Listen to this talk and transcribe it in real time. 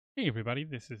Hey everybody,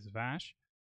 this is Vash.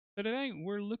 So today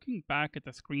we're looking back at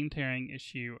the screen tearing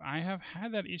issue. I have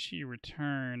had that issue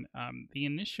return. The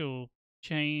initial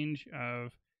change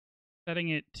of setting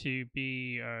it to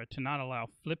be to not allow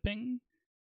flipping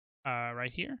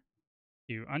right here,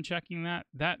 to unchecking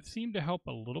that seemed to help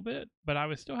a little bit, but I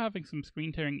was still having some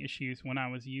screen tearing issues when I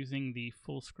was using the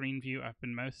full screen view. I've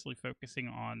been mostly focusing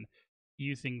on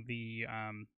using the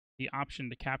option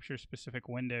to capture specific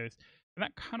windows. And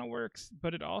that kind of works,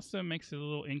 but it also makes it a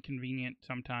little inconvenient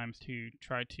sometimes to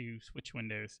try to switch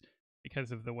windows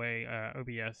because of the way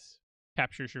OBS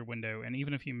captures your window. And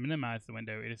even if you minimize the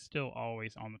window, it is still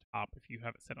always on the top if you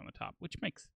have it set on the top, which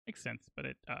makes sense, but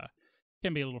it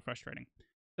can be a little frustrating.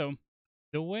 So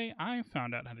the way I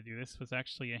found out how to do this was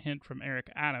actually a hint from Eric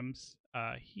Adams.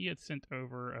 He had sent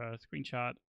over a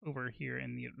screenshot over here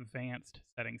in the advanced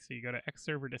settings. So you go to X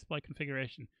server display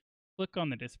configuration, click on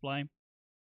the display,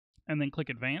 and then click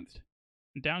advanced.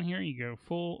 And down here you go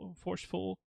force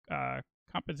full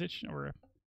composition or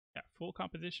full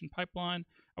composition pipeline.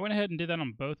 I went ahead and did that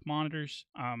on both monitors.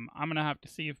 I'm gonna have to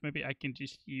see if maybe I can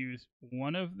just use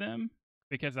one of them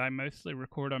because I mostly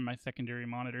record on my secondary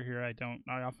monitor here. I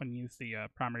often use the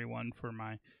primary one for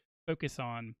my focus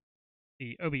on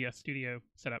the OBS Studio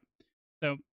setup.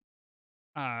 So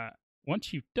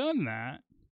once you've done that,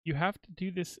 you have to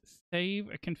do this save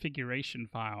a configuration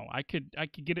file. I could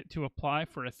get it to apply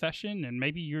for a session, and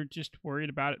maybe you're just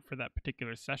worried about it for that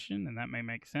particular session, and that may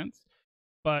make sense.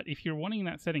 But if you're wanting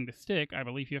that setting to stick, I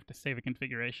believe you have to save a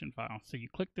configuration file. So you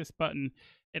click this button,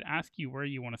 it asks you where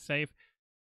you want to save.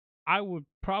 I would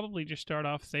probably just start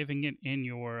off saving it in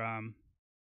your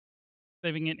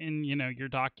your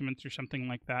documents or something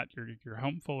like that, your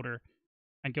home folder,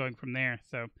 and going from there.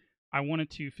 So I wanted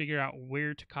to figure out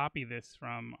where to copy this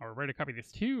from, or where to copy this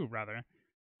to rather.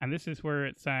 And this is where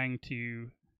it's saying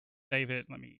to save it.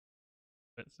 Let me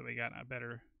so we got a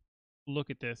better look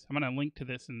at this. I'm going to link to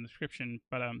this in the description,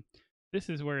 but this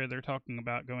is where they're talking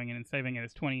about going in and saving it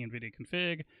as 20 NVIDIA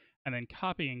config, and then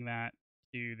copying that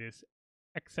to this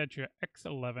etc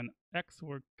x11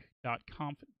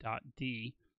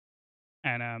 xwork.conf.d.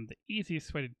 And the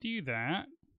easiest way to do that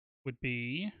would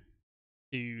be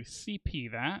to cp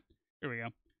that. Here we go.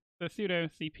 So sudo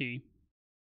cp,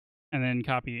 and then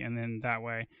copy, and then that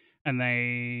way. And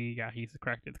he's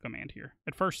corrected the command here.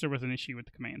 At first there was an issue with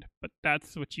the command, but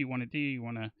that's what you want to do. You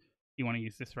want to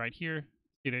use this right here,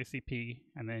 sudo cp,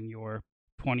 and then your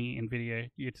 20 NVIDIA.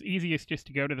 It's easiest just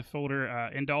to go to the folder.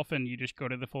 In Dolphin, you just go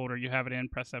to the folder you have it in,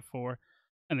 press F4,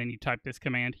 and then you type this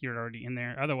command here already in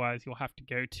there. Otherwise, you'll have to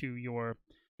go to you'll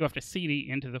have to cd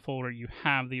into the folder you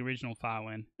have the original file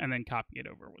in, and then copy it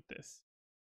over with this.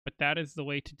 But that is the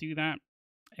way to do that.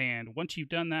 And once you've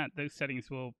done that, those settings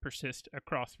will persist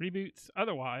across reboots.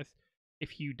 Otherwise,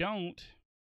 if you don't,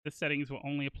 the settings will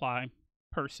only apply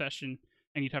per session,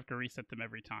 and you'd have to reset them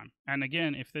every time. And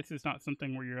again, if this is not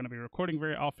something where you're going to be recording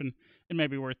very often, it may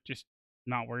be worth just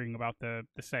not worrying about the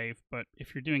save. But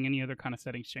if you're doing any other kind of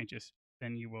settings changes,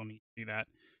 then you will need to do that.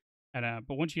 And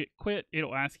but once you quit,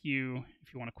 it'll ask you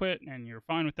if you want to quit, and you're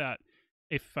fine with that.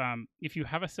 If you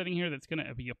have a setting here that's going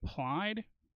to be applied,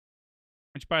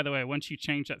 which, by the way, once you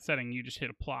change that setting, you just hit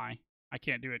apply. I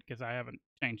can't do it because I haven't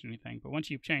changed anything. But once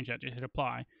you've changed that, just hit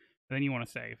apply. And then you want to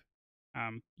save.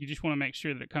 You just want to make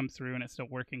sure that it comes through and it's still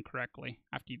working correctly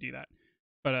after you do that.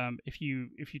 But if you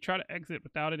try to exit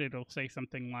without it, it'll say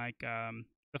something like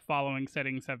the following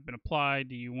settings have been applied.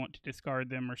 Do you want to discard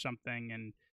them or something?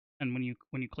 And when you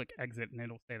click exit, and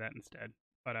it'll say that instead.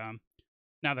 But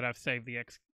now that I've saved the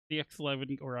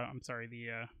X11, or I'm sorry,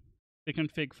 the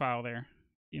config file there,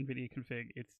 the NVIDIA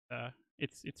config, it's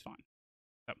fine.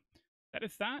 So that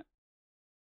is that,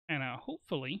 and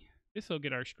hopefully this will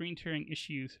get our screen tearing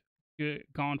issues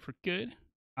gone for good.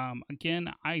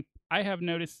 Again, I have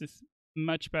noticed this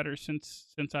much better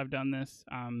since I've done this.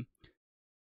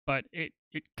 But it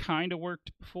kind of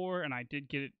worked before, and I did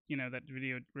get it, that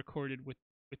video recorded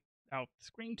without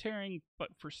screen tearing.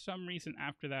 But for some reason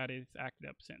after that, it's acted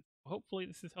up since. Hopefully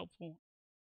this is helpful.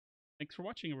 Thanks for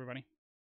watching, everybody.